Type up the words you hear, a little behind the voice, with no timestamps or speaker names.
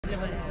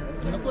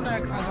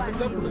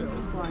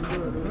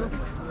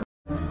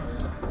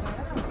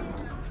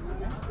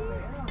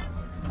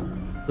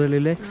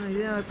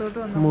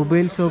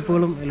Mobile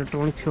ഷോപ്പുകളും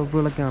electronic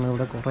ഷോപ്പുകളൊക്കെയാണ്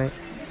ഇവിടെ കുറേ.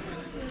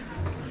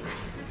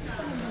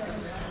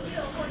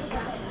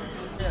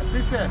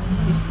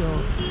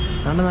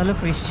 അതുകൊണ്ട് നല്ല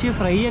ഫ്രഷ്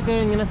ഫ്രൈ ഒക്കെ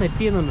ഇങ്ങനെ സെറ്റ്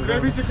ചെയ്യുന്നുണ്ട്.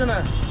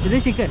 ഇത്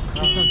ചിക്കൻ.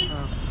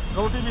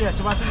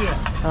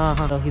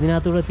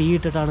 ഇതിനകത്തൂടെ തീ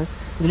ഇട്ടിട്ടാണ്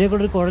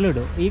ഇതിലേക്കൂടെ ഒരു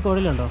കുഴലിടും. ഈ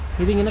കുഴലുണ്ടോ,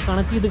 ഇതിങ്ങനെ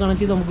കണക്ട് ചെയ്ത്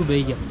നമുക്ക്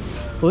ഉപയോഗിക്കാം.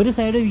 ഒരു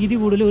സൈഡ് വീതി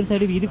കൂടുതൽ, ഒരു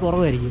സൈഡ് വീതി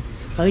കുറവായിരിക്കും.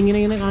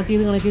 അതിങ്ങനെ കണക്ട്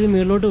ചെയ്ത്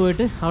മുകളിലോട്ട്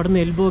പോയിട്ട് അവിടെ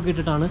നിന്ന് എൽബോ ഒക്കെ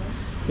ഇട്ടിട്ടാണ്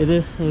ഇത്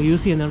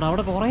യൂസ് ചെയ്യുന്നുണ്ട്.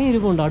 അവിടെ കുറേ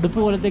ഇരുമ്പുണ്ട്, അടുപ്പ്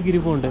പോലത്തേക്ക്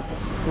ഇരുമ്പുണ്ട്,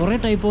 കുറേ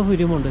ടൈപ്പ് ഓഫ്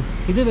ഇരുമ്പുണ്ട്.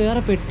 ഇത്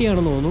വേറെ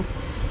പെട്ടിയാണെന്ന് തോന്നുന്നു.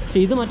 പക്ഷെ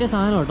ഇത് മറ്റേ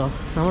സാധനം കേട്ടോ,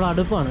 നമ്മുടെ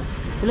അടുപ്പാണ്.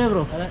 ഇല്ലേ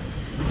ബ്രോ?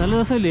 നല്ല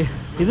രസമില്ലേ?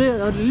 ഇത്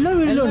എല്ലാ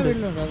വീട്ടിലും ഉണ്ട്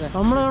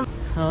നമ്മുടെ.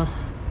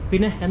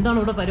 പിന്നെ എന്താണ്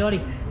ഇവിടെ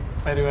പരിപാടി?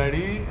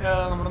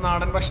 നമ്മുടെ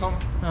നാടൻ ഭക്ഷണം.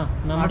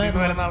 നമ്മുടെ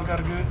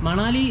ആൾക്കാർക്ക്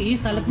മണാലി ഈ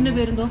സ്ഥലത്തിന്റെ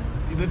പേരെന്തോ?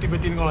 ഇത്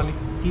ടിബറ്റിൻ കോളനി.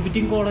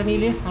 ടിബറ്റിൻ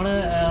കോളനിയിൽ അവിടെ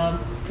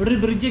ഇവിടെ ഒരു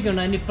ബ്രിഡ്ജ് ഒക്കെ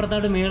ഉണ്ട്. അതിന്റെ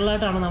ഇപ്പുറത്തായിട്ട്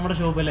മേളിലായിട്ടാണ് നമ്മുടെ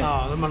ഷോപ്പ് അല്ലേ?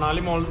 അത്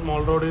മണാലി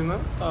മോൾ റോഡിൽ നിന്ന്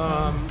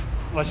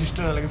വശിഷ്ഠ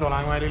അല്ലെങ്കിൽ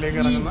തൊലാങ്വാലിയിലേക്ക്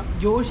ഇറങ്ങുന്ന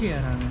ജോഷി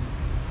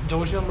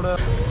നമ്മുടെ.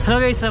 ഹലോ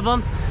ഗൈസ്, അപ്പം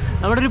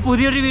നമ്മുടെ ഒരു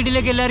പുതിയൊരു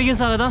വീട്ടിലേക്ക് എല്ലാവർക്കും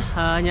സ്വാഗതം.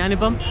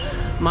 ഞാനിപ്പം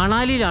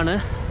മണാലിയിലാണ്,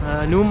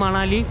 ന്യൂ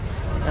മണാലി.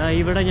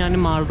 ഇവിടെ ഞാൻ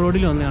മാൾ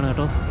റോഡിൽ വന്നതാണ്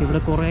കേട്ടോ. ഇവിടെ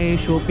കുറേ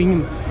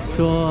ഷോപ്പിങ്ങും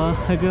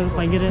ഒക്കെ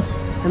ഭയങ്കര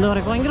എന്താ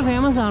പറയുക, ഭയങ്കര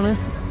ഫേമസ് ആണ്.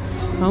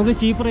 നമുക്ക്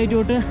ചീപ്പ് റേറ്റ്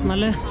തൊട്ട്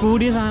നല്ല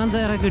കൂടിയ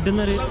സാധനം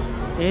കിട്ടുന്നൊരു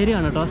ഏരിയ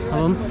ആണ് കേട്ടോ.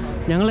 അപ്പം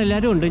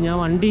ഞങ്ങളെല്ലാവരും ഉണ്ട്. ഞാൻ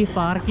വണ്ടി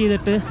പാർക്ക്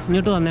ചെയ്തിട്ട്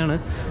ഇങ്ങോട്ട് വന്നതാണ്.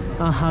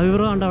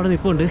 ഹൈബ്രോ കണ്ട് അവിടെ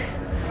നിൽപ്പുണ്ട്.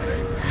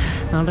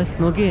 നാട്ടെ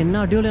നോക്കി എന്നാ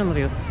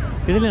അടിപൊളിയാണെന്നറിയോ,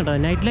 കിടിലം കേട്ടോ.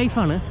 നൈറ്റ്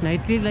ലൈഫാണ്.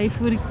 നൈറ്റ് ലൈഫ്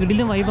ഒരു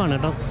കിടിലം വൈബാണ്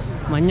കേട്ടോ.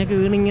 മഞ്ഞൊക്കെ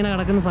വീണിങ്ങനെ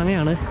കിടക്കുന്ന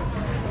സമയമാണ്.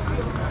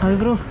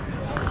 Highbrow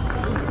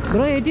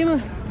bro ATM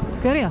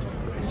കയറിയാ?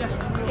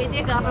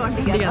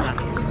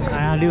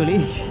 അടിപൊളി.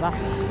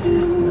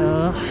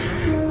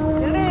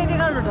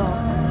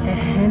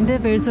 എൻ്റെ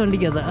പേഴ്സ്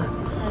വണ്ടിക്കതാ.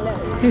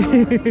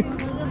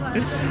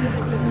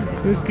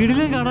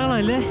 കിടിലൻ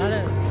കടകളല്ലേ,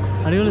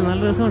 അടിപൊളി,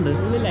 നല്ല രസമുണ്ട്.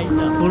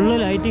 ഫുള്ള്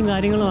ലൈറ്റും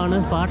കാര്യങ്ങളുമാണ്.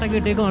 പാട്ടൊക്കെ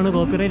ഇട്ടേക്കുമാണ്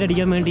കോപ്പിറൈറ്റ്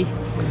അടിക്കാൻ വേണ്ടി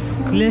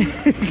ഇല്ലേ.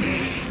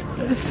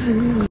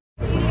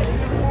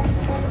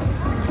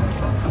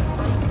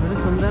 ഒരു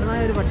സുന്ദരനായ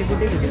ഒരു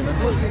പട്ടിക്കുട്ടി കിട്ടിയത്.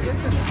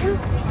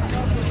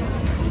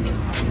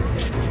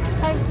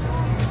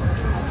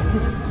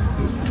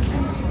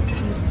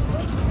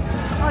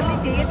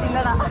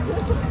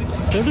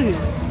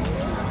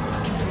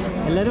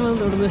 എല്ലാരും വന്ന്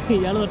തൊടുന്നു.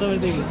 ഇയാള്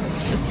തൊട്ടപ്പോഴത്തേക്ക്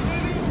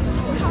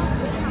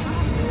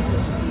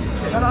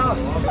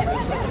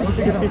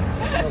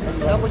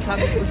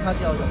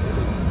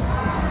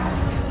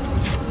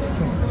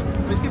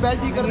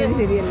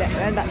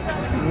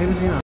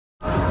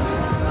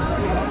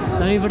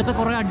ഇവിടുത്തെ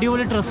കുറേ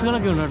അടിപൊളി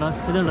ഡ്രസ്സുകളൊക്കെ ഉണ്ട് കേട്ടോ.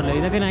 ഇതുണ്ടല്ലോ,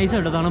 ഇതൊക്കെ നൈസ്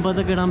കേട്ടോ.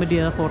 തണുപ്പത്തൊക്കെ ഇടാൻ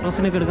പറ്റിയ,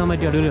 ഫോട്ടോസിനൊക്കെ എടുക്കാൻ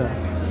പറ്റിയ അടിപൊളിയാണ്.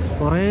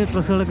 കുറേ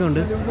ഡ്രസ്സുകളൊക്കെ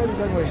ഉണ്ട്.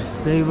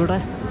 ഇവിടെ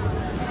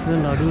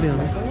ഇതുണ്ട്,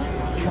 അടിപൊളിയാണ്.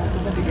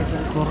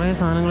 കുറേ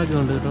സാധനങ്ങളൊക്കെ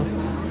ഉണ്ട് കേട്ടോ.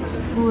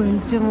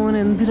 എൻ്റെ മോനെ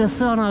എന്ത്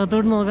രസമാണ്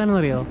അകത്തോട്ട് നോക്കാനെന്ന്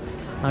അറിയാമോ,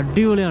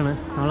 അടിപൊളിയാണ്.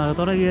 നമ്മൾ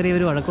അകത്തോടെ കയറി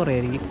ഒരു വഴക്ക്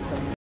പറയായിരിക്കും.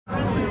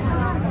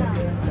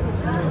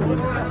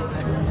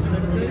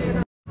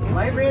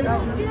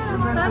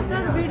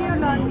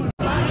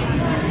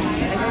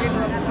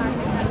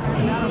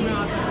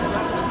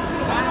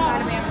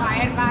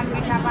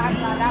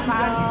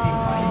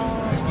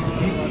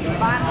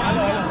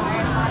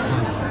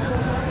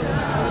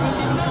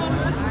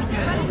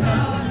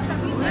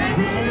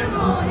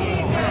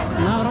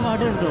 എന്നാ അവരുടെ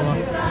പാട്ട് കേട്ടോ.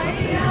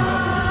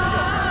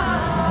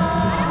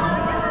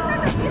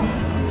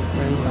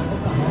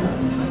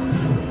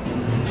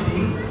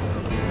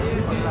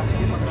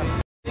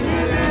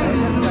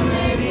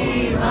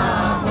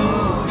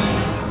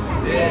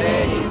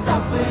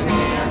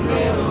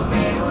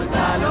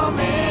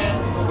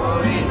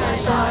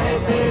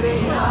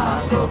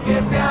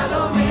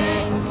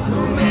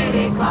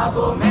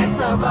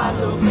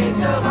 सवालों में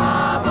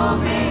जवाबों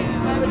में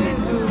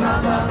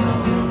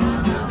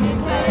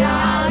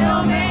ख्यालों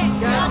में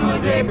क्या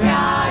मुझे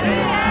प्यार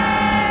है,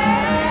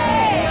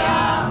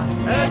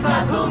 ऐसा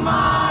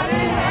खुमार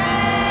है,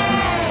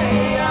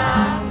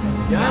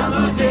 क्या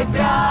मुझे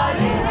प्यार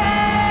है,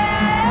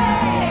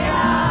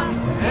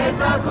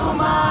 ऐसा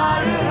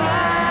खुमार है.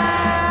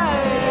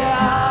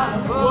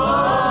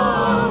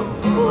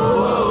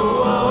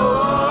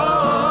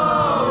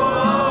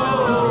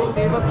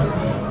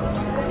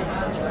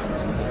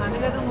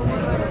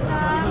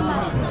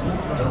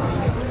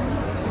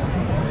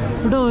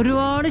 ഇവിടെ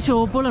ഒരുപാട്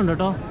ഷോപ്പുകളുണ്ട്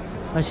കേട്ടോ.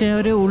 പക്ഷേ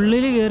ഒരു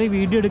ഉള്ളിൽ കയറി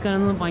വീഡിയോ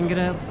എടുക്കാനൊന്നും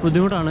ഭയങ്കര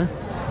ബുദ്ധിമുട്ടാണ്.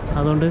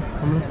 അതുകൊണ്ട്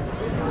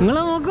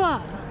നിങ്ങളെ നോക്കുക.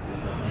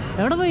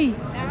 എവിടെ പോയി?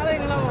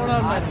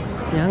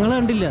 ഞങ്ങൾ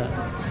കണ്ടില്ല.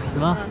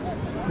 വാ,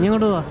 നീ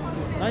അങ്ങോട്ട് പോവാ.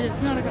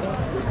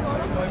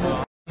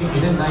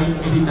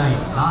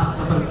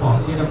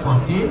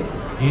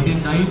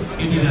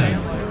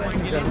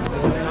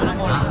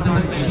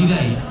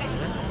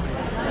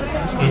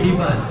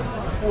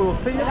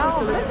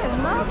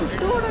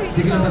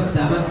 Signal number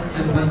 7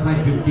 and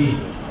 1515.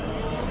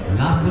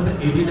 Last number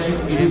 89,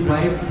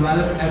 85,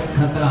 12 and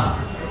Khatra.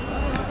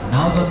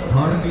 Now the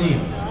third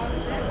clip.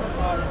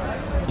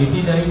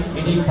 89,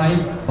 85,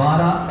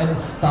 Bara and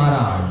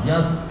Stara.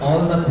 Yes,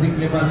 all the 3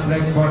 climbers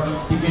right for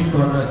ticket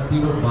corner.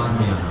 Tino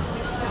Barmia.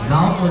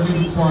 Now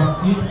only for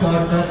seat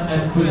corner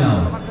and pull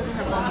out.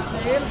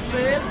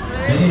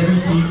 Very heavy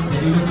sheet.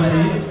 Very good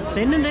carries.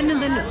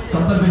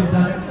 Couple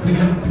Wilson,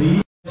 second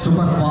 3.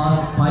 Super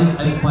fast 5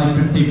 and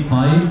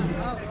 5:55.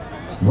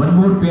 One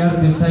more pair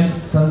this time.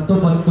 Santo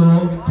Panto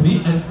 3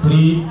 and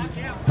 3.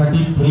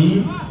 33.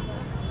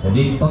 The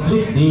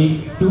Republic Day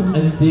 2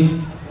 and 6.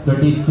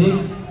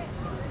 36.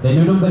 The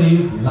new number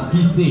is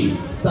Lucky C.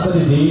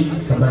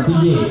 78.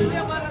 78.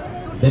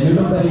 The new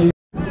number is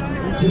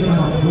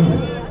 39.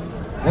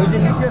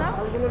 39.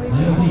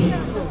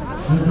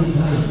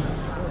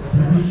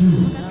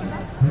 32.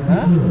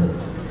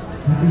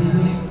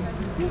 32.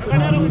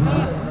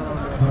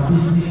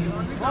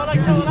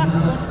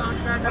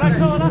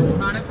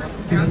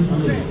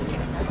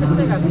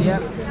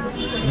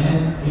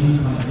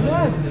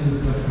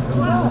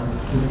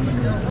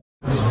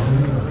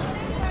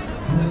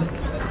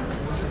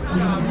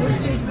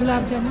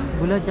 Gulab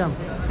jam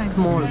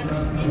small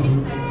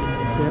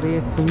ചെറിയ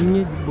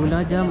കുഞ്ഞ്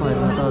gulab jam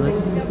ആയിരുന്നു കേട്ടോ അത്.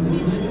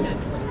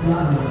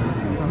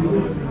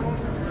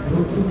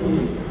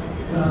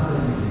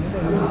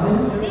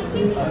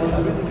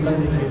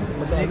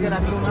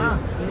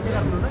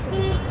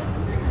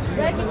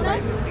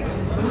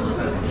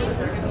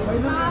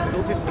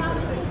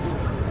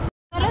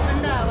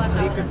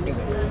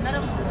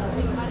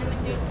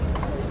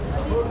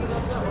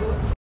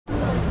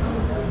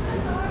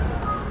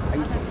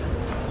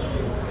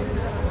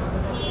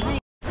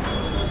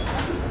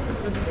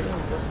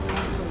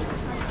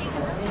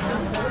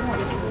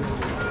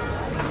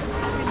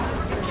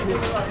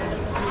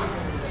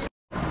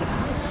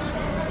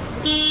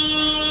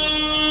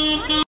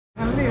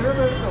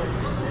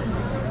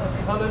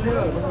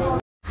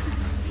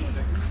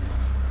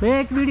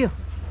 एक video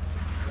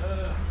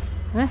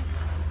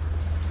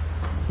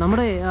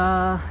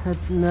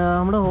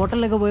നമ്മുടെ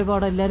ഹോട്ടലിലൊക്കെ പോയപ്പോൾ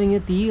അവിടെ എല്ലാവരും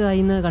ഇങ്ങനെ തീ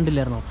കായുന്ന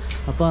കണ്ടില്ലായിരുന്നോ?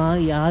 അപ്പോൾ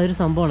ആ ഒരു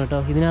സംഭവമാണ് കേട്ടോ.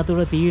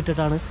 ഇതിനകത്തൂടെ തീ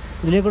ഇട്ടിട്ടാണ്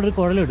ഇതിലേക്കൂടെ ഒരു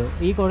കുഴലിടും.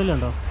 ഈ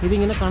കുഴലുണ്ടോ,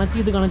 ഇതിങ്ങനെ കണക്ട്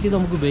ചെയ്ത്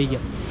നമുക്ക്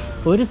ഉപയോഗിക്കാം.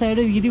 ഒരു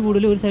സൈഡ് വീതി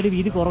കൂടുതൽ, ഒരു സൈഡ്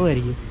വീതി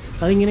കുറവായിരിക്കും.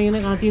 അതിങ്ങനെ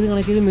കണക്ട്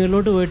ചെയ്ത്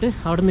മുകളിലോട്ട് പോയിട്ട്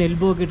അവിടെ നിന്ന്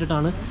എൽബോ ഒക്കെ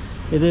ഇട്ടിട്ടാണ്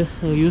ഇത്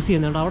യൂസ്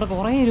ചെയ്യുന്നുണ്ട്. അവിടെ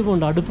കുറേ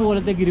ഇരുമ്പുണ്ട്, അടുപ്പ്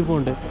പോലത്തേക്ക്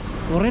ഇരുമ്പുണ്ട്,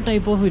 കുറേ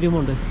ടൈപ്പ് ഓഫ്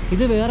ഇരുമ്പുണ്ട്.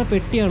 ഇത് വേറെ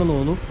പെട്ടിയാണെന്ന്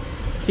തോന്നുന്നു.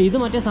 പക്ഷേ ഇത്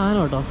മറ്റേ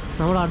സാധനം കേട്ടോ,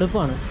 നമ്മുടെ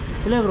അടുപ്പാണ്.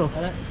 ഇല്ലേ ബ്രോ?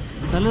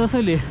 നല്ല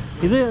രസമില്ലേ?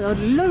 ഇത്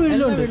എല്ലാ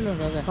വീടുകളും ഉണ്ട്.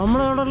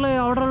 നമ്മുടെ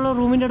അവിടെയുള്ള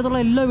റൂമിൻ്റെ അടുത്തുള്ള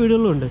എല്ലാ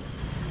വീടുകളിലും ഉണ്ട്.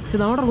 പക്ഷെ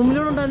നമ്മുടെ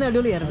റൂമിലൂടെ ഉണ്ടായിരുന്ന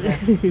അടിപൊളിയായിരുന്നു,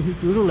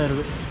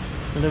 ചൂടുള്ളായിരുന്നു.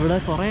 ഇവിടെ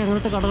കുറേ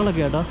അങ്ങനത്തെ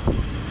കടകളൊക്കെ കേട്ടോ.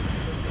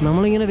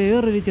 നമ്മളിങ്ങനെ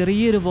വേറൊരു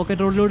ചെറിയൊരു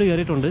പോക്കറ്റ് റോഡിലോട്ട്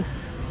കയറിയിട്ടുണ്ട്.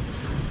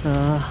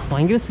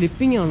 ഭയങ്കര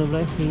സ്ലിപ്പിംഗ് ആണ്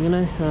ഇവിടെ,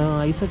 ഇങ്ങനെ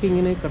ഐസൊക്കെ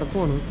ഇങ്ങനെ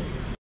കിടക്കുവാണ്.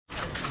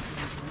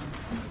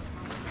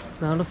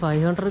 നമ്മുടെ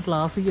 500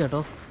 ക്ലാസിക്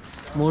കേട്ടോ,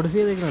 മോഡിഫൈ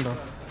ചെയ്തേക്കുന്നുണ്ടോ.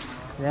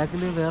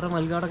 ബാക്കിൽ വേറെ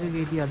മൽഗാടൊക്കെ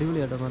കയറ്റി അടിപൊളി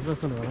കേട്ടോ, നല്ല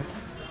രസമുണ്ട് കാണാൻ.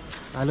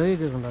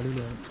 അലോയൊക്കെ ഉണ്ട്,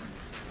 അടിപൊളിയാണ്.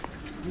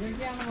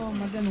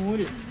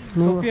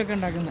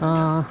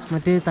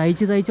 മറ്റേ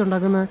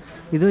തയ്ച്ചുണ്ടാക്കുന്ന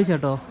ഇത്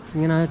വെച്ചേട്ടോ,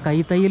 ഇങ്ങനെ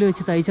കൈത്തയ്യൽ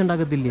വെച്ച്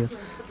തയ്ച്ചുണ്ടാക്കത്തില്ലയോ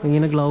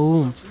ഇങ്ങനെ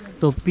ഗ്ലൗവും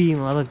തൊപ്പിയും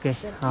അതൊക്കെ.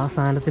 ആ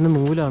സാധനത്തിൻ്റെ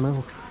നൂലാണ്.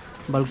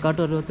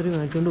 ബൾക്കായിട്ട് ഓരോരുത്തർ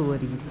മേടിച്ചുകൊണ്ട്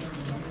പോകുമായിരിക്കും.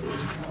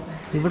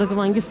 ഇവിടെയൊക്കെ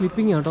ഭയങ്കര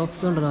സ്ലിപ്പിങ് കേട്ടോ.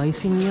 ഇതുണ്ടല്ലോ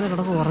ഐസ് ഇങ്ങനെ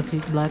കിടക്കും, ഉറച്ച്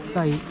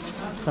ബ്ലാക്കായി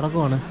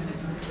കിടക്കുവാണ്.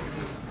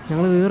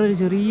 ഞങ്ങൾ വേറൊരു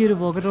ചെറിയൊരു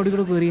പോക്കറ്റ് റോഡിൽ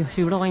കൂടെ കയറി. പക്ഷേ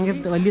ഇവിടെ ഭയങ്കര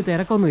വലിയ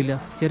തിരക്കൊന്നുമില്ല,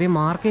 ചെറിയ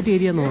മാർക്കറ്റ്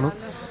ഏരിയ എന്ന് തോന്നും.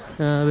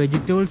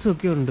 വെജിറ്റബിൾസും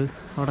ഒക്കെ ഉണ്ട്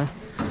അവിടെ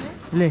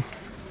അല്ലേ.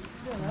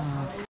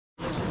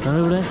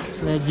 ഞങ്ങളിവിടെ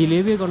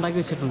ജിലേബിയൊക്കെ ഉണ്ടാക്കി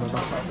വെച്ചിട്ടുണ്ട്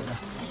കേട്ടോ.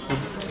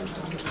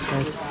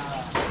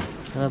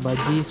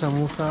 ബജ്ജി,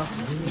 സമൂസ,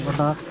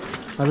 പൊട്ട,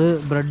 അത്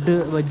ബ്രെഡ്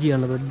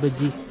ബജ്ജിയാണ്, ബ്രെഡ്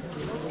ബജ്ജി.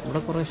 ഇവിടെ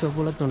കുറേ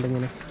ഷോപ്പുകളൊക്കെ ഉണ്ട്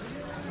ഇങ്ങനെ.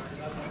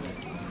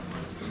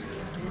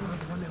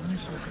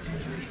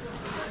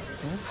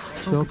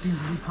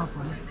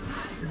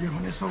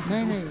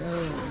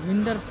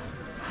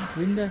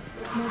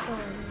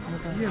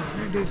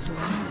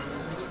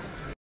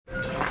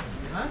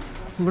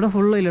 ഇവിടെ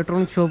ഫുള്ള്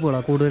ഇലക്ട്രോണിക്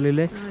ഷോപ്പുകളാണ്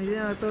കൂടുതലില്ലേ.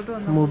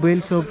 മൊബൈൽ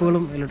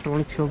ഷോപ്പുകളും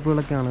ഇലക്ട്രോണിക്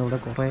ഷോപ്പുകളൊക്കെയാണ് ഇവിടെ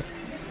കുറേ.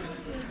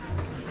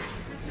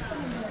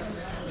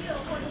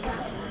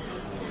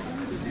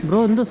 ബ്രോ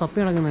എന്തോ സപ്പി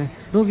നടക്കുന്നത്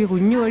നോക്കി,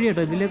 കുഞ്ഞു വഴി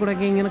കേട്ടോ.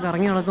 ഇതിലേക്കൂടെയൊക്കെ ഇങ്ങനെ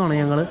കറങ്ങി നടക്കുവാണ്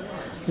ഞങ്ങൾ.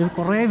 ഇത്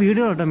കുറേ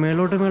വീടുകൾ കേട്ടോ,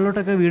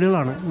 മേലോട്ടൊക്കെ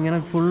വീടുകളാണ്, ഇങ്ങനെ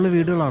ഫുള്ള്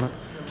വീടുകളാണ്.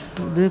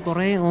 ഇത്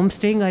കുറേ ഹോം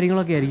സ്റ്റേയും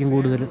കാര്യങ്ങളൊക്കെ ആയിരിക്കും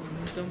കൂടുതൽ.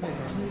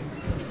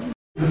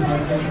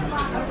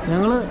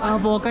 ഞങ്ങൾ ആ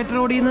പോക്കറ്റ്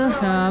റോഡിൽ നിന്ന്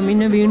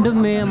പിന്നെ വീണ്ടും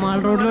മാൾ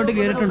റോഡിലോട്ട്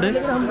കയറിയിട്ടുണ്ട്.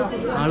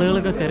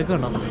 ആളുകളൊക്കെ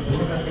തിരക്കുണ്ടോ.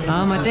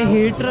 മറ്റേ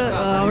ഹീറ്റർ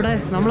അവിടെ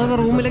നമ്മളൊക്കെ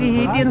റൂമിലൊക്കെ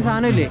ഹീറ്റ് ചെയ്യുന്ന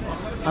സാധനമില്ലേ,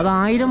 അത്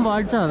 1000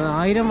 വാട്ട്സാണ്.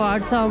 1000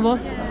 വാട്ട്സ് ആകുമ്പോൾ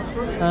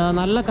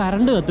നല്ല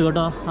കറണ്ട് കത്തും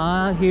കേട്ടോ. ആ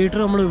ഹീറ്റർ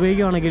നമ്മൾ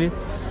ഉപയോഗിക്കുകയാണെങ്കിൽ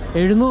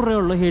 700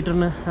 രൂപയുള്ളൂ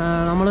ഹീറ്ററിന്.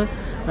 നമ്മൾ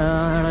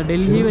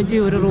ഡൽഹി വെച്ച്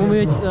ഒരു റൂമിൽ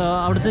വെച്ച്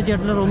അവിടുത്തെ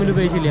ചേട്ടൻ്റെ റൂമിൽ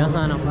ഉപയോഗിച്ചില്ലേ ആ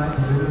സാധനം.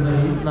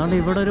 അതാണ്ട്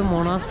ഇവിടെ ഒരു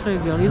മൊണാസ്ട്രി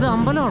ഒക്കെയാണ്. ഇത്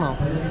അമ്പലമാണോ?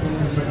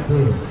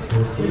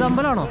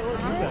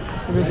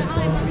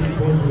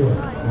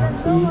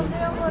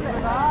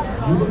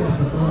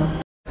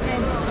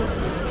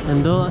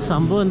 എന്തോ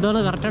സംഭവം എന്താണ്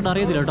കറക്റ്റായിട്ട്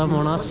അറിയത്തില്ല കേട്ടോ.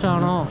 മൊണാസ്ട്രി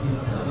ആണോ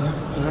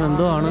അങ്ങനെ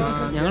എന്തോ ആണ്.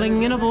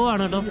 ഞങ്ങളിങ്ങനെ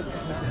പോവാണ് കേട്ടോ.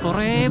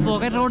 കുറേ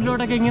പോക്കറ്റ്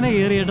റോഡിലോട്ടൊക്കെ ഇങ്ങനെ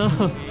കയറി കേട്ടോ.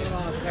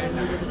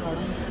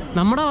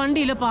 നമ്മുടെ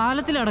വണ്ടിയില്ല,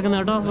 പാലത്തിൽ കിടക്കുന്ന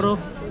കേട്ടോ ബ്രോ.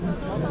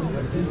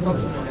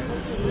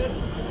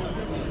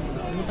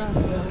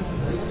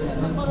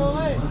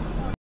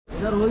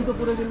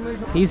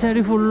 ഈ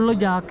സൈഡ് ഫുള്ള്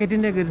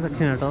ജാക്കറ്റിൻ്റെ ഒക്കെ ഒരു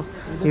സെക്ഷൻ കേട്ടോ.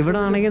 ഇവിടെ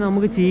ആണെങ്കിൽ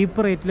നമുക്ക് ചീപ്പ്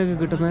റേറ്റിലൊക്കെ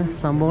കിട്ടുന്ന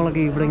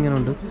സംഭവങ്ങളൊക്കെ ഇവിടെ ഇങ്ങനെ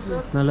ഉണ്ട്.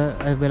 നല്ല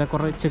വില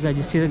കുറച്ചൊക്കെ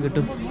അഡ്ജസ്റ്റ് ചെയ്ത്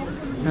കിട്ടും.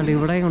 നല്ല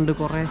ഇവിടെയും ഉണ്ട്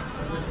കുറേ,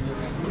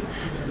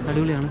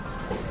 അടിപൊളിയാണ്.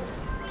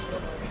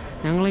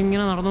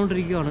 ഞങ്ങളിങ്ങനെ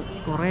നടന്നുകൊണ്ടിരിക്കുകയാണ്.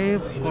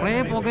 കുറേ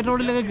പോക്കറ്റ്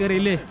റോഡിലൊക്കെ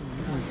കയറിയില്ലേ.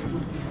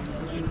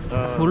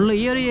 ഫുള്ള്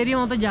ഈ ഒരു ഏരിയ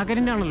മൊത്തം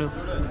ജാക്കറ്റിൻ്റെ ആണല്ലോ.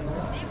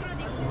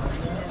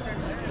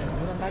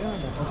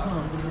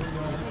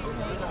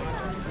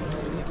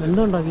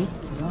 എന്തോ ഉണ്ടാക്കി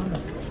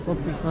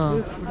ആ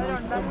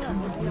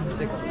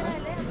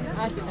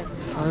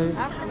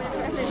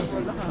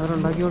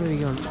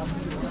അവരുണ്ടാക്കിക്കൊണ്ടിരിക്കുകയാണ്.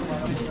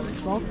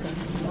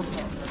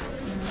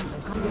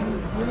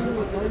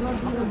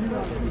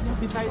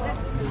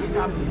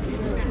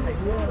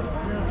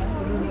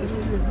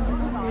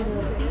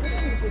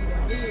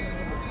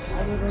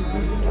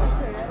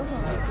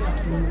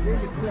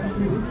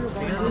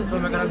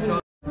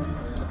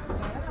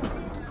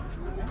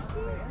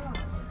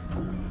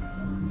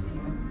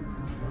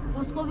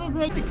 उसको भी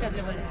भेज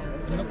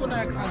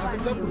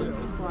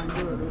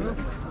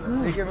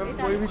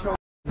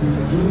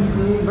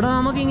ഇവിടെ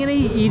നമുക്കിങ്ങനെ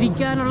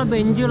ഇരിക്കാനുള്ള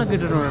ബെഞ്ചുകളൊക്കെ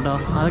ഇട്ടിട്ടുണ്ട് കേട്ടോ.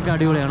 അതൊക്കെ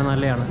അടിപൊളിയാണ്,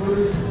 നല്ലതാണ്.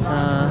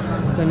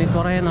 പിന്നെ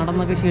കുറേ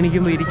നടന്നൊക്കെ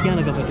ക്ഷീണിക്കുമ്പോൾ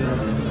ഇരിക്കാനൊക്കെ പറ്റുമല്ലോ.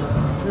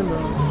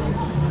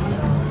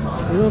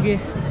 ഇത് നോക്കിയേ,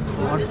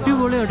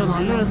 അടിപൊളി കേട്ടോ,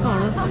 നല്ല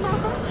രസമാണ്.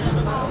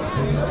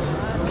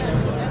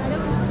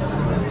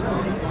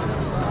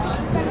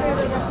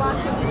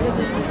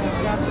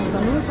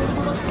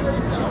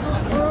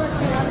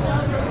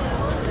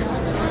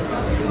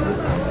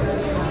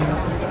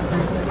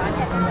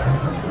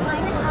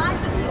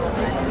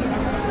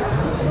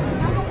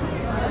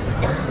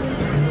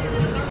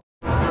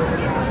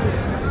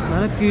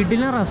 നല്ല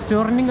കിടിലൻ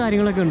റെസ്റ്റോറൻറ്റും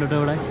കാര്യങ്ങളൊക്കെ ഉണ്ട് കേട്ടോ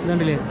ഇവിടെ.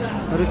 ഇതുണ്ടല്ലേ,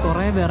 ഒരു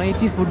കുറേ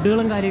വെറൈറ്റി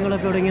ഫുഡുകളും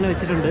കാര്യങ്ങളൊക്കെ ഇവിടെ ഇങ്ങനെ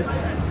വെച്ചിട്ടുണ്ട്.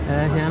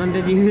 ഞാൻ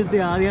എൻ്റെ ജീവിതത്തിൽ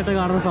ആദ്യമായിട്ട്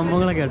കാണുന്ന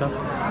സംഭവങ്ങളൊക്കെ കേട്ടോ.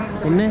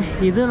 പിന്നെ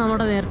ഇത്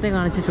നമ്മുടെ നേരത്തെ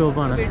കാണിച്ച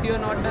ഷോപ്പാണ്.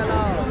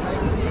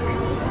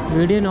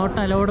 വീഡിയോ നോട്ട്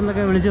അലൗഡ്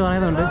എന്നൊക്കെ വിളിച്ച്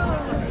പറയുന്നുണ്ട്.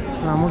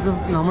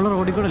 നമ്മൾ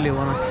റോഡിൽ കൂടെ അല്ലേ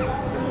പോകണം.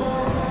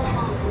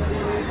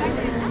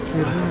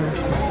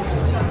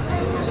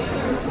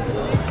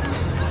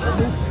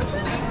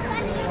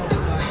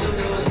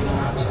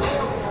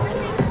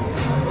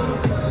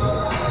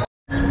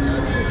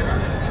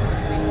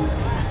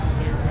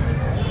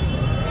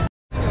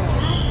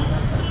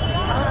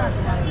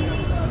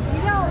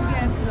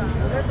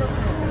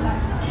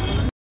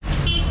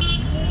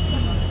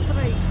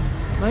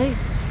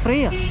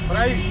 ഫ്രൈയാ?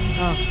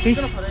 ആ,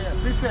 ഫിഷ്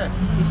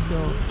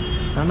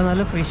അതുകൊണ്ട്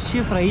നല്ല ഫിഷ്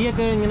ഫ്രൈ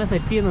ഒക്കെ ഇങ്ങനെ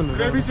സെറ്റ് ചെയ്യുന്നുണ്ട്.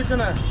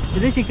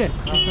 ഇത് ചിക്കൻ.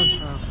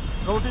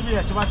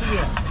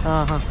 ആ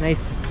ഹാ,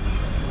 നൈസ്.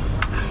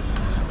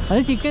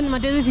 അത് ചിക്കൻ,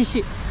 മറ്റേത്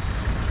ഫിഷ്.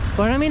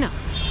 പുഴമീനാ?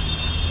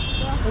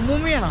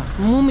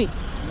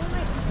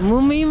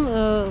 മൂമ്മിയും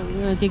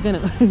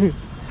ചിക്കനും.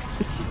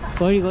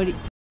 കോഴി.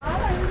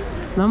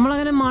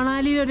 നമ്മളങ്ങനെ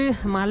മണാലിയിലൊരു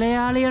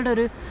മലയാളിയുടെ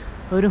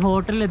ഒരു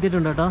ഹോട്ടലിൽ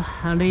എത്തിയിട്ടുണ്ട് കേട്ടോ.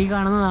 അതുകൊണ്ട് ഈ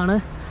കാണുന്നതാണ്.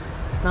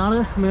 നാളെ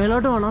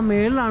മേലോട്ട് പോകണം.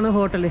 മേളിലാണ്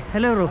ഹോട്ടൽ.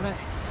 ഹലോ ബ്രോ,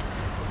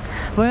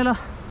 പോയാലോ?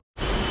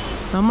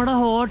 നമ്മുടെ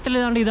ഹോട്ടൽ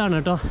ഏതാണ്ട് ഇതാണ്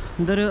കേട്ടോ.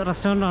 ഇതൊരു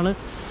റെസ്റ്റോറൻ്റാണ്.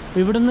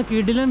 ഇവിടുന്ന്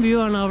കിടിലൻ വ്യൂ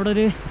ആണ്. അവിടെ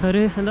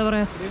ഒരു എന്താ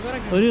പറയുക,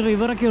 ഒരു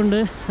റിവറൊക്കെ ഉണ്ട്,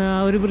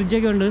 ഒരു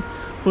ബ്രിഡ്ജൊക്കെ ഉണ്ട്,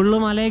 ഫുള്ള്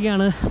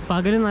മലയൊക്കെയാണ്.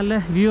 പകൽ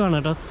നല്ല വ്യൂ ആണ്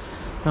കേട്ടോ.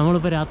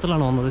 നമ്മളിപ്പോൾ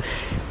രാത്രിയിലാണ് വന്നത്.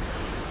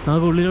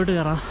 നമുക്ക് ഉള്ളിലോട്ട്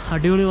കയറാം.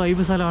 അടിപൊളി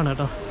വൈബ് സ്ഥലമാണ്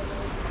കേട്ടോ.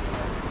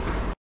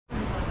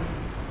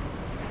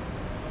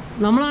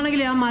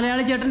 നമ്മളാണെങ്കിൽ ആ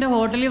മലയാളി ചേട്ടൻ്റെ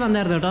ഹോട്ടലിൽ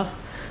വന്നായിരുന്നു കേട്ടോ.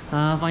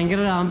 ഭയങ്കര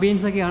ഒരു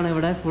ആംബിയൻസ് ഒക്കെയാണ്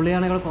ഇവിടെ.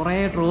 പുള്ളിയാണെങ്കിൽ കുറേ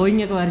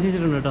ഡ്രോയിങ് ഒക്കെ വരച്ച്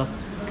വെച്ചിട്ടുണ്ട് കേട്ടോ.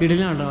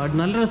 കിടിലാണ് കേട്ടോ,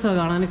 നല്ല രസമാണ്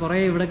കാണാൻ.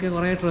 ഇവിടെയൊക്കെ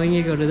കുറേ ഡ്രോയിങ്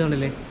ഒക്കെ ഉണ്ട്.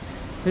 ഇതുണ്ടല്ലേ,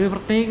 ഒരു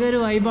പ്രത്യേക ഒരു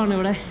വൈബാണ്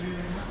ഇവിടെ.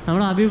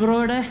 നമ്മുടെ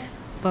അഭിബ്രോയുടെ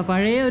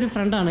പഴയ ഒരു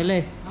ഫ്രണ്ടാണ് അല്ലേ.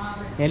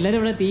 എല്ലാവരും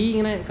ഇവിടെ തീ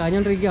ഇങ്ങനെ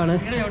കാഞ്ഞോണ്ടിരിക്കുകയാണ്.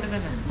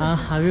 ആ,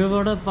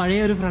 അഭിബ്രോയുടെ പഴയ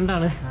ഒരു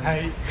ഫ്രണ്ടാണ്.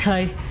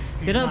 ഹായ്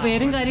ചേട്ടാ,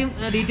 പേരും കാര്യം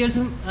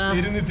ഡീറ്റെയിൽസും?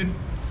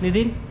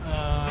 നിതിൻ.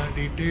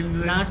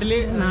 നാട്ടില്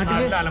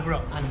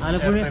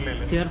ആലപ്പുഴ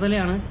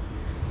ചേർത്തലയാണ്.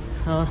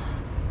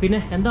 പിന്നെ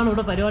എന്താണ്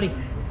ഇവിടെ പരിപാടി?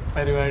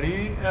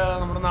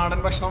 നമ്മുടെ നാടൻ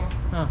ഭക്ഷണം.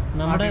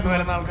 നമ്മുടെ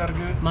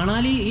ആൾക്കാർക്ക്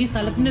മണാലി ഈ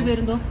സ്ഥലത്തിന്റെ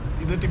പേരെന്തോ?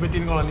 ഇത്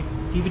ടിബറ്റിൻ കോളനി.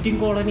 ടിബറ്റിൻ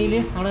കോളനിയിൽ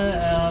അവിടെ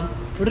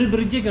ഇവിടെ ഒരു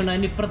ബ്രിഡ്ജ് ഒക്കെ ഉണ്ട്.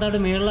 അതിന്റെ ഇപ്പുറത്തായിട്ട്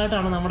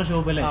മേളിലായിട്ടാണ് നമ്മുടെ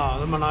ഷോപ്പ് അല്ലേ?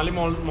 അത് മണാലി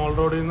മോൾ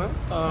റോഡിൽ നിന്ന്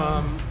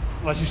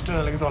വശിഷ്ഠ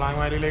അല്ലെങ്കിൽ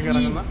തൊലാങ്മാരിയിലേക്ക്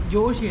ഇറങ്ങുന്ന.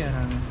 ജോഷി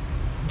ആരാണ്?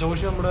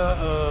 ജോഷി നമ്മുടെ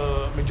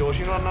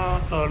ജോഷി എന്ന് പറഞ്ഞ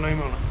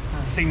സർനെയിമാണ്.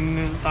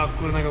 സിംഗ്,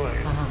 താക്കൂർ എന്നൊക്കെ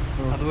പറയും.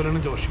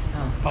 അതുപോലെയാണ് ജോഷി.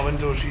 പവൻ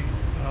ജോഷി,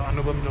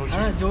 അനുപം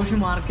ജോഷി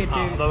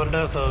മാർക്കറ്റ്,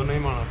 അതവരുടെ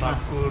സർനെയിമാണ്.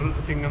 താക്കൂർ,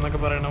 സിംഗ് എന്നൊക്കെ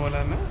പറയുന്ന പോലെ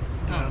തന്നെ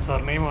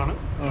സർനെയിമാണ്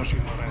ജോഷി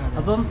എന്ന് പറയുന്നത്.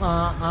 അപ്പം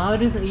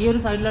ഈ ഒരു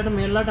സൈഡിലായിട്ട്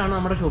മേളിലായിട്ടാണ്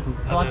നമ്മുടെ ഷോപ്പ്.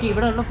 ബാക്കി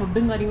ഇവിടെ ഉള്ള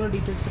ഫുഡും കാര്യങ്ങളും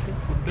ഡീറ്റെയിൽസ് ഒക്കെ?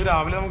 ഫുഡ്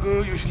രാവിലെ നമുക്ക്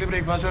യൂഷ്വലി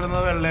ബ്രേക്ക്ഫാസ്റ്റ്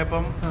വരുന്നത്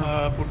വെള്ളയപ്പം,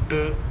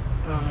 പുട്ട്,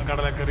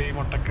 കടലക്കറി,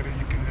 മുട്ടക്കറി,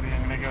 ചിക്കൻ കറി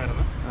അങ്ങനെയൊക്കെ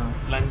വരുന്നത്.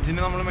 ലഞ്ചിന്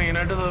നമ്മൾ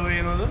മെയിനായിട്ട് സെർവ്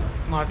ചെയ്യുന്നത്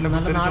നാട്ടിലെ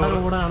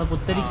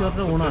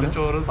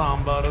ചോറ്,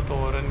 സാമ്പാർ,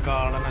 തോരൻ,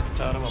 കാളൻ,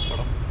 അച്ചാറ്,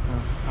 പപ്പടം,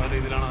 ആ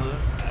രീതിയിലാണ്. അത്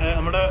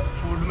നമ്മുടെ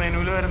ഫുഡ്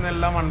മെനുവിൽ വരുന്ന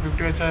എല്ലാം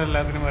 150 വെച്ചാൽ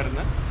എല്ലാത്തിനും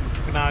വരുന്നത്.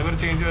 പിന്നെ ആകെ ഒരു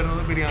ചേഞ്ച്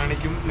വരുന്നത്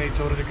ബിരിയാണിക്കും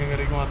നെയ്ച്ചോറ് ചിക്കൻ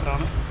കറിക്കും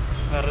മാത്രമാണ്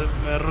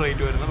വേറൊരു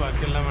റേറ്റ് വരുന്നത്.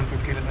 ബാക്കിയെല്ലാം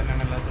 150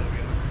 തന്നെയാണ് എല്ലാം സെർവ്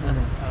ചെയ്യുന്നത്.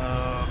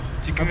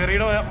 ചിക്കൻ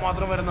കറിയുടെ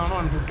മാത്രം വരുന്നതാണ്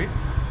 150.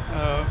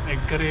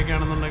 എഗ് കറിയൊക്കെ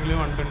ആണെന്നുണ്ടെങ്കിൽ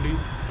 120,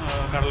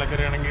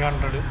 കടലക്കറി ആണെങ്കിൽ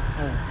 100.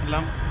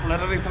 എല്ലാം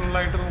വളരെ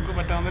റീസണബിളായിട്ട് നമുക്ക്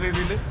പറ്റാവുന്ന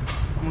രീതിയിൽ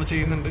നമ്മൾ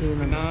ചെയ്യുന്നുണ്ട്.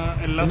 പിന്നെ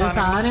എല്ലാ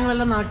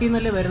സാധനങ്ങളെല്ലാം നാട്ടിൽ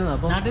നിന്നല്ലേ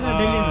വരുന്നത്?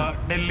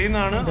 ഡൽഹിയിൽ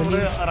നിന്നാണ് നമ്മൾ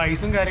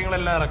റൈസും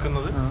കാര്യങ്ങളെല്ലാം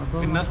ഇറക്കുന്നത്.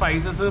 പിന്നെ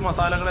സ്പൈസസ്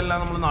മസാലകളെല്ലാം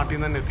നമ്മൾ നാട്ടിൽ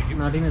നിന്ന് തന്നെ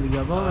എത്തിക്കും.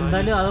 അപ്പോൾ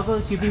എന്തായാലും അതൊക്കെ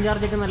ഷിപ്പിംഗ്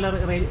ചാർജ് ഒക്കെ നല്ല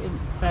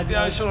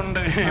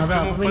അത്യാവശ്യമുണ്ട്.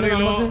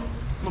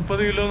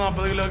 30 കിലോ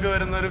 40 കിലോ ഒക്കെ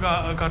വരുന്ന ഒരു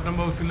കാർട്ടൺ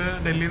ബോക്സിൽ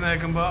ഡൽഹിയിൽ നിന്ന്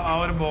അയക്കുമ്പോൾ ആ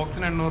ഒരു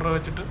ബോക്സിന് 800 രൂപ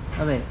വെച്ചിട്ട്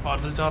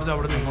പാർസൽ ചാർജ്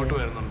അവിടെ നിന്ന് ഇങ്ങോട്ട്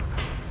വരുന്നുണ്ട്.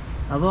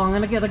 അപ്പോൾ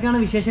അങ്ങനെയൊക്കെ അതൊക്കെയാണ്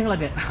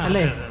വിശേഷങ്ങളൊക്കെ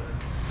അല്ലേ?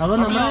 അപ്പൊ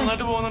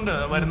നന്നായിട്ട് പോകുന്നുണ്ട്.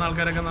 വരുന്ന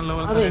ആൾക്കാരൊക്കെ നല്ല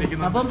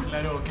അപ്പം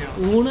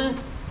ഊണ്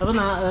അപ്പൊ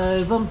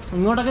ഇപ്പം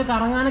ഇങ്ങോട്ടൊക്കെ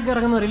കറങ്ങാനൊക്കെ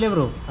ഇറങ്ങുന്നവരില്ലേ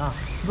ബ്രോ?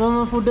 ഇപ്പം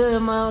ഫുഡ്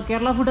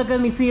കേരള ഫുഡൊക്കെ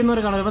മിസ് ചെയ്യുന്നവർ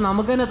കാണും. അപ്പൊ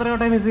നമുക്ക് തന്നെ എത്ര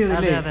വട്ടം മിസ്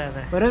ചെയ്തില്ലേ?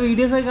 ഓരോ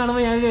വീഡിയോസ് ഒക്കെ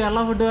കാണുമ്പോൾ ഞങ്ങൾക്ക് കേരള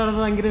ഫുഡ്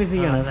കാണുമ്പോൾ ഭയങ്കര മിസ്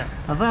ചെയ്യാണ്.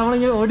 അപ്പൊ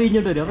നമ്മളിങ്ങനെ ഓടി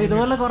ഇങ്ങോട്ട് വരും. അപ്പൊ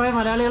ഇതുപോലെ കുറെ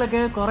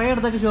മലയാളികളൊക്കെ കുറെ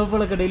ഇടത്തൊക്കെ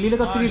ഷോപ്പുകളൊക്കെ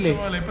ഡൽഹിയിലൊക്കെ ഒത്തിരി ഇല്ലേ?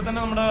 ഇപ്പൊ തന്നെ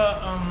നമ്മുടെ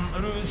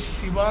ഒരു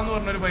ശിവ എന്ന്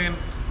പറഞ്ഞൊരു പയ്യൻ,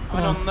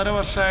 അവൻ 1.5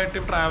 വർഷമായിട്ട്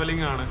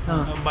ട്രാവലിംഗ് ആണ്,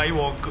 ബൈ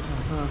വാക്ക്.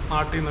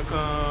 നാട്ടിൽ നിന്ന്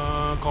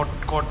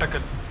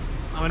കോട്ടക്കൽ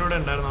അവനോട്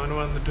ഉണ്ടായിരുന്നു. അവന്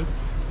വന്നിട്ട്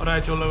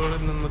ഒരാഴ്ചയോളം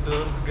നിന്നിട്ട്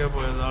ഒക്കെ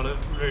പോയത്. ആള്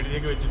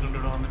എഴുതിയൊക്കെ വെച്ചിട്ടുണ്ട്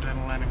ഇവിടെ വന്നിട്ട്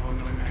അതിനുള്ള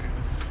അനുഭവങ്ങളും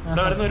കാര്യങ്ങളും.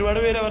 ഇവിടെ വരുന്ന ഒരുപാട്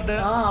പേര്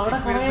അവരുടെ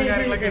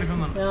കാര്യങ്ങളൊക്കെ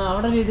എഴുതുന്നുണ്ട്.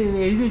 അവിടെ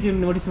എഴുതി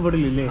വെച്ചിട്ടുണ്ട് നോട്ടീസ്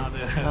ബോർഡിലില്ലേ?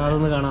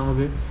 അതൊന്ന് കാണാം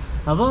നമുക്ക്.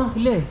 അപ്പൊ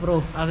ഇല്ലേ ബ്രോ?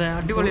 അതെ,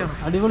 അടിപൊളിയാണ്.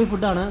 അടിപൊളി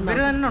ഫുഡാണ്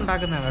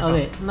ഉണ്ടാക്കുന്നത്.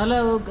 അതെ, നല്ല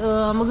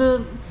നമുക്ക്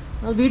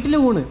വീട്ടിലെ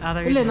ഊണ്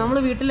ഇല്ലേ? നമ്മള്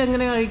വീട്ടിൽ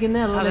എങ്ങനെ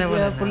കഴിക്കുന്നത്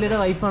അതുപോലെ പുള്ളിയുടെ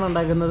വൈഫാണ്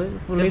ഉണ്ടാക്കുന്നത്.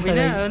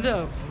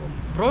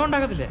 ബ്രോ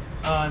ഉണ്ടാക്കത്തില്ലേ?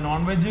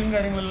 നോൺ വെജും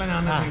കാര്യങ്ങളെല്ലാം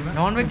ഞാൻ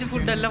നോൺ വെജ്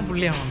ഫുഡ് എല്ലാം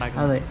പുള്ളിയാണ്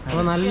ഉണ്ടാക്കുന്നത്. അതെ,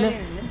 അപ്പൊ നല്ല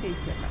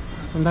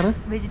എന്താണ്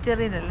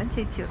വെജിറ്റേറിയൻ എല്ലാം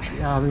ചേച്ചി.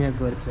 അത്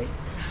ഞങ്ങൾക്ക് മനസ്സിലായി.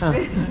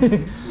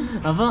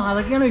 അപ്പൊ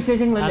അതൊക്കെയാണ്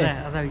വിശേഷങ്ങളല്ലേ?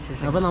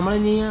 അപ്പൊ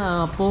നമ്മളിനി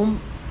അപ്പവും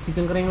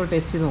ചിക്കൻ കറിയും കൂടെ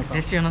ടേസ്റ്റ് ചെയ്ത് നോക്കാം.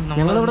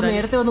 ഞങ്ങളിവിടെ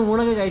നേരത്തെ വന്ന്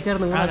ഊണൊക്കെ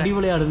കഴിച്ചായിരുന്നു. നിങ്ങൾ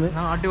അടിപൊളിയായിരുന്നു.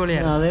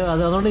 അതെ,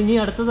 അതുകൊണ്ട് ഇനി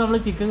അടുത്തത് നമ്മള്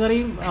ചിക്കൻ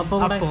കറിയും അപ്പം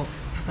കൂടെ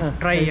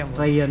ട്രൈ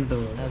ചെയ്യാനിട്ട്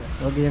പോകും.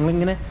 ഓക്കെ,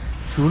 ഞങ്ങളിങ്ങനെ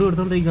ചൂട്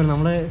കൊടുത്തോണ്ടിരിക്കുകയാണ്.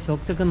 നമ്മുടെ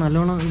ഷോക്സ് ഒക്കെ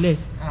നല്ലോണം ഇല്ലേ?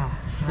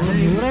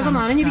 നിങ്ങളെയൊക്കെ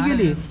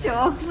നനഞ്ഞിരിക്കല്ലേ?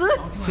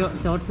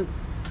 ഷോർട്സ്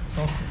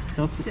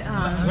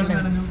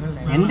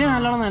എന്റെ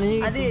നല്ലോണം നനഞ്ഞു.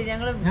 അതെ,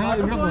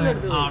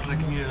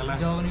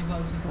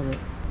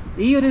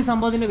 ഈ ഒരു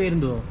സംഭവത്തിന്റെ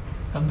പേരെന്തുവോ?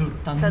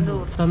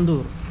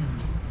 തന്തൂർ.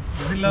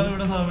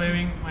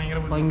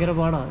 ഭയങ്കര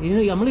പാടാ. ഇത്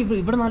നമ്മൾ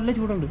ഇവിടെ നല്ല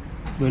ചൂടുണ്ട്.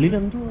 വെളിയിൽ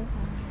എന്തുവാ?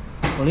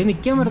 വെളിയിൽ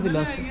നിക്കാൻ പറ്റത്തില്ല.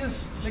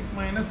 -9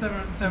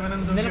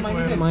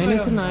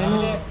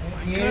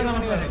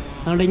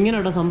 അതുകൊണ്ട്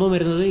ഇങ്ങനെയാട്ടോ സംഭവം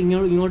വരുന്നത്.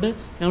 ഇങ്ങോട്ട്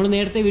നമ്മൾ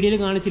നേരത്തെ വീഡിയോയിൽ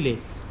കാണിച്ചില്ലേ?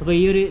 അപ്പോൾ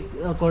ഈ ഒരു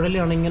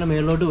കുഴലാണ് ഇങ്ങനെ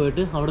മേളിലോട്ട്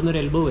പോയിട്ട് അവിടെ നിന്ന് ഒരു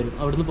എൽബോ വരും.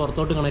 അവിടെ നിന്ന്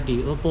പുറത്തോട്ട് കണക്ട്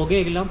ചെയ്യും. അപ്പോൾ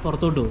പുകയെല്ലാം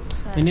പുറത്തോട്ട് പോകും.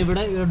 പിന്നെ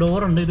ഇവിടെ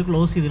ഡോറുണ്ട്, ഇത്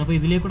ക്ലോസ് ചെയ്തിട്ട്. അപ്പോൾ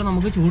ഇതിലേക്കൂടെ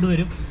നമുക്ക് ചൂട്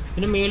വരും.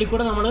 പിന്നെ മേളിൽ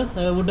കൂടെ നമ്മൾ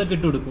വുഡൊക്കെ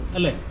ഇട്ട് കൊടുക്കും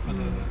അല്ലേ?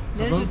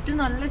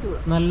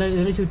 നല്ല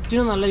ഇതിന്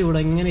ചുറ്റിനും നല്ല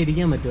ചൂടാണ്. ഇങ്ങനെ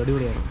ഇരിക്കാൻ പറ്റും.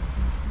 അടിപൊളിയാണ്.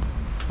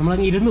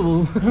 നമ്മളങ്ങ് ഇരുന്ന്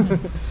പോകും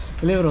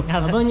അല്ലേ ബ്രോ?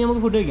 അപ്പോൾ ഇനി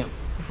നമുക്ക് ഫുഡ് കഴിക്കാം.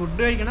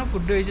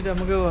 ഫുഡ് കഴിച്ചിട്ട്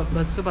നമുക്ക്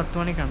ബസ് 10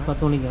 മണിക്കാണ്.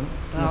 10 മണിക്കാണ്.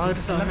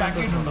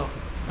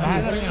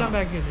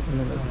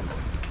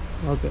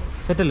 ഓക്കെ,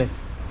 സെറ്റല്ലേ?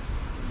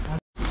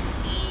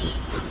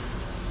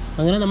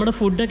 അങ്ങനെ നമ്മുടെ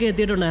ഫുഡൊക്കെ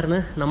എത്തിയിട്ടുണ്ടായിരുന്നു.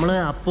 നമ്മൾ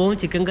അപ്പവും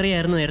ചിക്കൻ കറി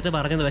ആയിരുന്നു നേരത്തെ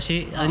പറഞ്ഞത്. പക്ഷേ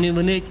അതിന്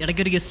മുന്നേ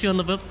ഇടയ്ക്കൊരു ഗസ്റ്റ്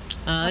വന്നപ്പോൾ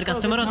ഒരു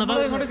കസ്റ്റമർ വന്നപ്പോൾ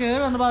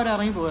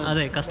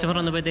അതെ, കസ്റ്റമർ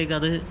വന്നപ്പോഴത്തേക്ക്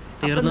അത്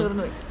തീർന്നു.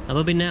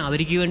 അപ്പോൾ പിന്നെ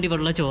അവർക്ക് വേണ്ടി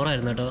ഉള്ള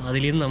ചോറായിരുന്നു കേട്ടോ.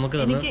 അതിൽ നിന്ന് നമുക്ക്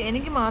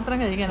എനിക്ക് മാത്രം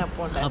കഴിക്കാൻ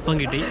അപ്പം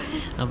കിട്ടി.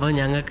 അപ്പോൾ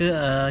ഞങ്ങൾക്ക്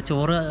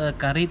ചോറ്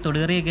കറി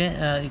തൊടുകറിയൊക്കെ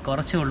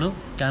കുറച്ചേ ഉള്ളൂ.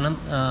 കാരണം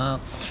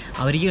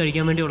അവർക്ക്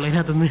കഴിക്കാൻ വേണ്ടി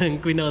ഉള്ളതിനകത്തുനിന്ന്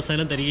ഞങ്ങൾക്ക് പിന്നെ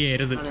അവസാനം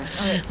തരികയായിരുന്നു.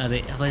 അതെ,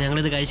 അപ്പോൾ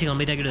ഞങ്ങളിത് കഴിച്ച്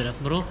കംപ്ലീറ്റ് ആക്കിയിട്ട് വരാം.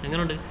 ബ്രോ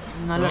എങ്ങനെയുണ്ട്?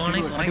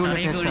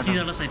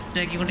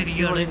 സെറ്റാക്കിക്കൊണ്ടിരിക്കുകയാണ്.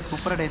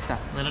 സൂപ്പർ ടേസ്റ്റാ.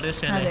 നല്ല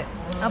ടേസ്റ്റ്.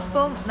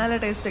 അപ്പം നല്ല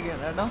ടേസ്റ്റ് ഒക്കെ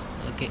ഉണ്ട് കേട്ടോ.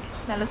 ഓക്കെ,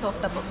 നല്ല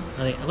സോഫ്റ്റ് അപ്പം.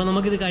 അതെ, അപ്പോൾ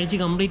നമുക്കിത് കഴിച്ച്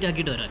കംപ്ലീറ്റ്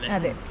ആക്കിയിട്ട് വരാം.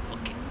 അതെ,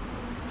 ഓക്കെ.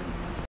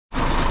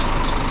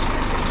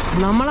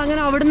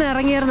 നമ്മളങ്ങനെ അവിടെ നിന്ന്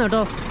ഇറങ്ങിയായിരുന്നു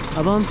കേട്ടോ.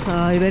 അപ്പം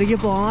ഇവർക്ക്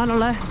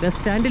പോകാനുള്ള ബസ്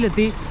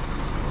സ്റ്റാൻഡിലെത്തി.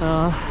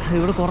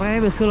 ഇവിടെ കുറേ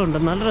ബസ്സുകളുണ്ട്.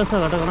 നല്ല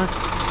രസമാണ് കേട്ടോ. കാരണം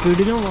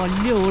വീടിനും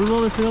വലിയ ഓൾവോ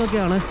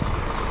ബസ്സുകളൊക്കെയാണ്.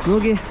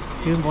 നോക്കി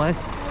പോയ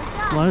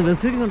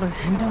ബസ്സൊക്കെ ഉണ്ടോ?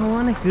 എൻ്റെ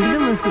മോനെ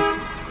കിടിലൻ ബസ്.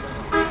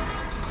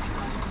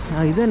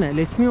 ഇത് തന്നെ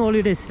ലക്ഷ്മി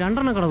ഹോളിഡേയ്സ്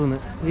 2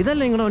 കിടക്കുന്നത്.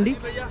 ഇതല്ലേ നിങ്ങളുടെ വണ്ടി?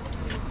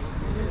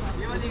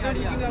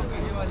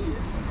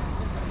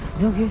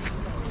 ഇതൊക്കെ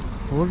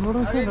ഓൾവോ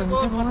ബസ്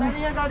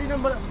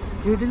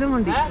കിടിലൻ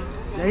വണ്ടി.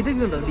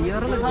 ലൈറ്റൊക്കെ ഉണ്ടോ?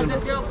 DRL ഒക്കെ ഉണ്ടോ?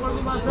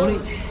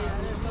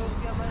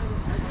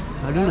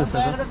 അടിപൊളി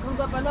ബസ്സൊക്കെ.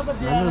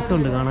 നല്ല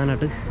രസമുണ്ട്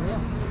കാണാനായിട്ട്.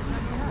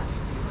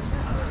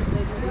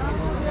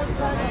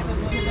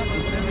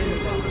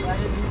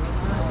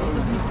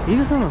 ഈ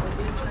ബസ്സാണോ?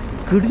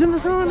 കിടിലൻ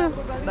ബസ്സാണല്ലോ.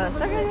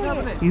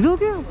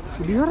 ഇതൊക്കെയോ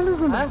DRL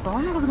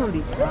താഴെ നടക്കുന്ന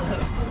വണ്ടി.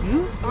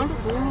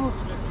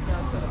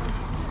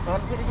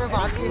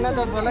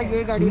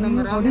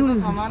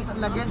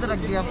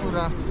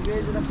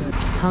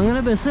 അങ്ങനെ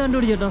ബസ്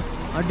കണ്ടുപിടിച്ചേട്ടോ.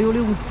 അടിപൊളി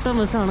മുട്ട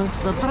ബസ്സാണ്.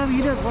 എത്ര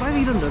കുറെ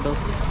വീലുണ്ട് കേട്ടോ.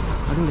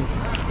 അടിപൊളി.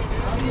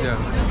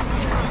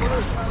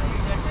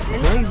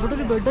 ഇവിടെ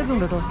ഒരു ബെഡൊക്കെ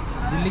ഉണ്ട് കേട്ടോ.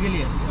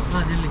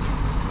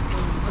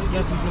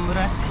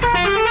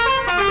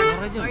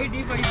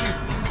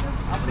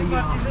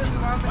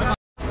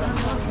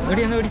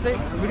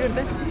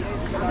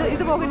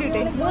 ഇത് പോക്കറ്റ്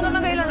കിട്ടേ 3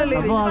 കയ്യിലുണ്ടല്ലോ.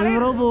 അപ്പോൾ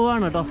അവിബ്രോ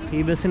പോവാണ് കേട്ടോ ഈ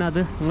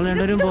ബസ്സിനകത്ത്. നിങ്ങൾ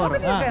രണ്ടുപേരും പോവാറ്.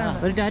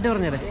 ഒരു ടാറ്റ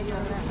പറഞ്ഞേരെ.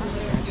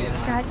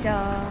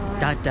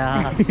 ടാറ്റ.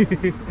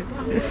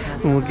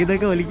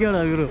 നോക്കിയതൊക്കെ വലിക്കുകയാണ്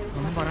അവിബ്രോ.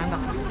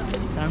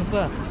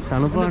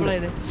 തണുപ്പാണ്,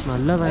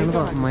 നല്ല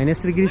തണുപ്പാ.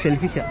 -3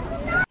 സെൽഫിഷാ.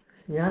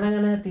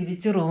 ഞാനങ്ങനെ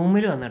തിരിച്ച്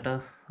റൂമിൽ വന്നേട്ടോ.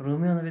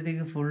 റൂമിൽ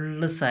വന്നപ്പോഴത്തേക്ക്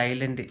ഫുള്ള്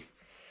സൈലൻറ്റ്.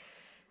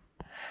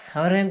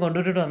 അവരെ ഞാൻ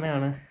കൊണ്ടുവിട്ടിട്ട്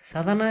വന്നതാണ്.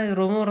 സാധാരണ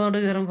റൂം തുറന്നോട്ട്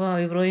കയറുമ്പോൾ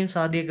അഭിപ്രായം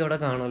സാധ്യമൊക്കെ അവിടെ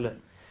കാണുമല്ലോ.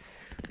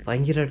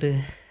 ഭയങ്കരമായിട്ട്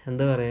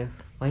എന്താ പറയുക,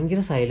 ഭയങ്കര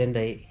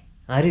സൈലൻ്റായി.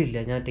 ആരുമില്ല,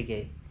 ഞാൻ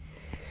ഒറ്റയ്ക്കായി.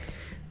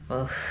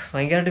 അപ്പോൾ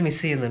ഭയങ്കരമായിട്ട്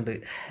മിസ് ചെയ്യുന്നുണ്ട്.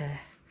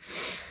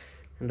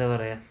 എന്താ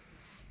പറയുക,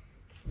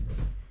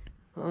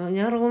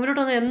 ഞാൻ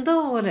റൂമിലോട്ട് വന്ന എന്തോ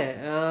പോലെ.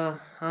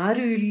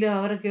 ആരുമില്ല,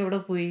 അവരൊക്കെ എവിടെ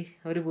പോയി?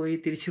 അവർ പോയി,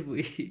 തിരിച്ചു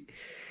പോയി.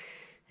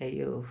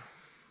 അയ്യോ,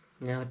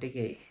 ഞാൻ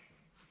ഒറ്റയ്ക്കായി.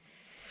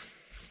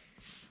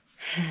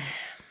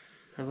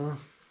 അപ്പോൾ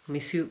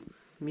miss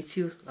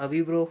you Abi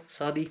bro,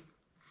 Saadi.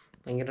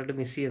 ഭയങ്കരമായിട്ട്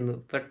മിസ് ചെയ്യുന്നു.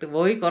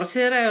 പോയി കുറച്ച്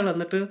നേരമായുള്ളൂ.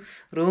 എന്നിട്ട്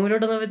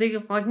റൂമിലോട്ട് വന്നപ്പോഴത്തേക്ക്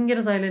ഭയങ്കര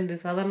സൈലൻറ്റ്.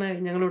 സാധാരണ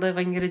ഞങ്ങളിവിടെ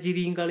ഭയങ്കര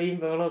ചിരിയും കളിയും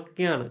ബഹളവും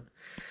ഒക്കെയാണ്.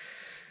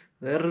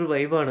 വേറൊരു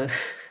വൈബാണ്.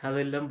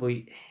 അതെല്ലാം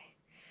പോയി.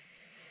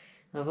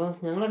 അപ്പോൾ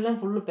ഞങ്ങളെല്ലാം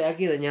ഫുള്ള് പാക്ക്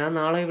ചെയ്തത്. ഞാൻ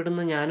നാളെ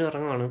ഇവിടുന്ന് ഞാനും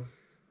ഇറങ്ങുവാണ്.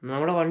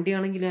 നമ്മുടെ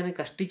വണ്ടിയാണെങ്കിൽ ഞാൻ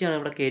കഷ്ടിച്ചാണ്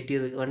ഇവിടെ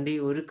കയറ്റിയത്. വണ്ടി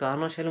ഒരു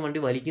കാരണവശാലും വണ്ടി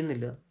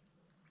വലിക്കുന്നില്ല.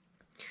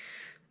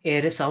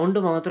 സൗണ്ട്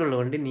മാത്രമേ ഉള്ളൂ,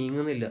 വണ്ടി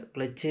നീങ്ങുന്നില്ല.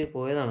 ക്ലച്ച്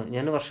പോയതാണ്.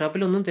 ഞാൻ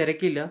വർക്ക്ഷോപ്പിലൊന്നും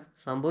തിരക്കില്ല.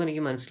 സംഭവം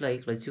എനിക്ക് മനസ്സിലായി,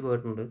 ക്ലച്ച്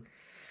പോയിട്ടുണ്ട്.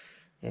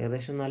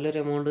 ഏകദേശം നല്ലൊരു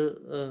എമൗണ്ട്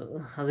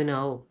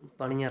അതിനാവും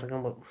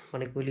പണിഞ്ഞിറങ്ങുമ്പോൾ.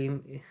 പണിക്കൂലിയും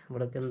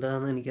ഇവിടേക്ക്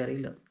എന്താണെന്ന്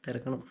എനിക്കറിയില്ല,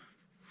 തിരക്കണം.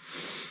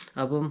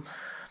 അപ്പം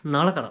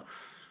നാളെ കാണാം.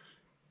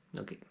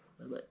 Okay,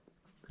 by.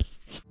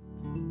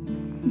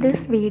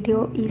 This video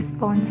is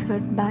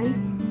sponsored by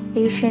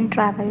Asian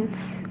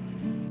Travels.